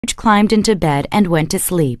Scrooge climbed into bed and went to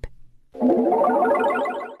sleep.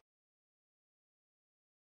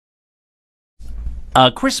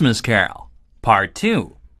 A Christmas Carol, Part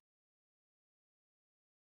 2.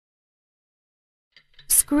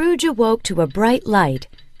 Scrooge awoke to a bright light.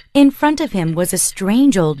 In front of him was a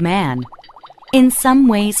strange old man. In some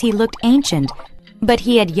ways he looked ancient, but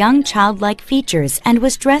he had young childlike features and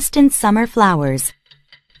was dressed in summer flowers.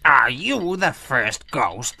 "Are you the first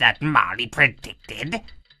ghost that Molly predicted?"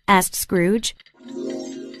 asked Scrooge.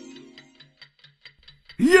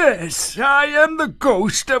 "Yes, I am the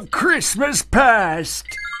ghost of Christmas past,"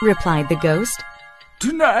 replied the ghost.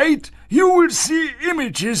 "Tonight you will see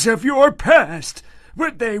images of your past,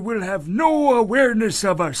 but they will have no awareness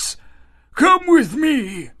of us. Come with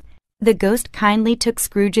me." The ghost kindly took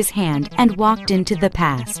Scrooge's hand and walked into the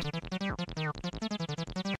past.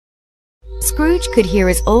 Scrooge could hear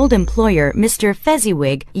his old employer, Mr.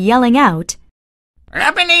 Fezziwig, yelling out,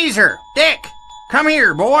 "Ebenezer! Dick! Come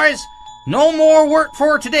here, boys! No more work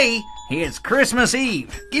for today. It's Christmas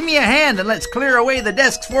Eve. Give me a hand and let's clear away the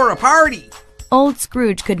desks for a party." Old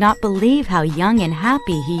Scrooge could not believe how young and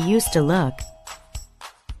happy he used to look.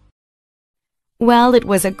 Well, it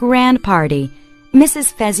was a grand party.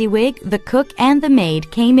 Mrs. Fezziwig, the cook, and the maid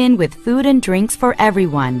came in with food and drinks for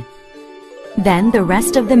everyone. Then the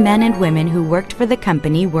rest of the men and women who worked for the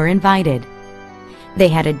company were invited. They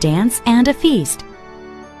had a dance and a feast.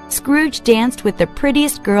 Scrooge danced with the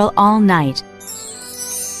prettiest girl all night.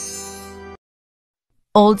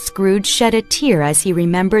 Old Scrooge shed a tear as he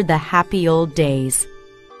remembered the happy old days.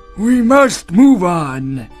 "We must move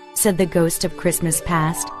on," said the ghost of Christmas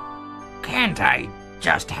past. "Can't I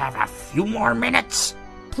just have a few more minutes?"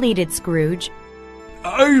 pleaded Scrooge.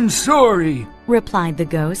 "I'm sorry," replied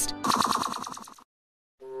the ghost.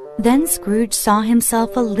 Then Scrooge saw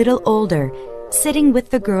himself a little older, sitting with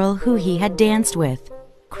the girl who he had danced with.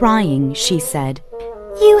 Crying, she said,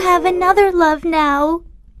 "You have another love now."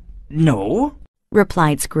 "No,"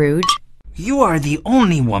 replied Scrooge. "you are the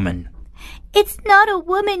only woman." "It's not a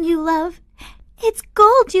woman you love. It's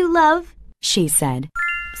gold you love," she said.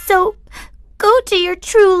 "So go to your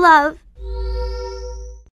true love."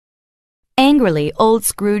 Angrily, old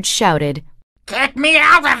Scrooge shouted, "Get me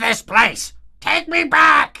out of this place! Take me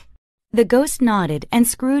back!" The ghost nodded, and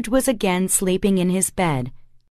Scrooge was again sleeping in his bed.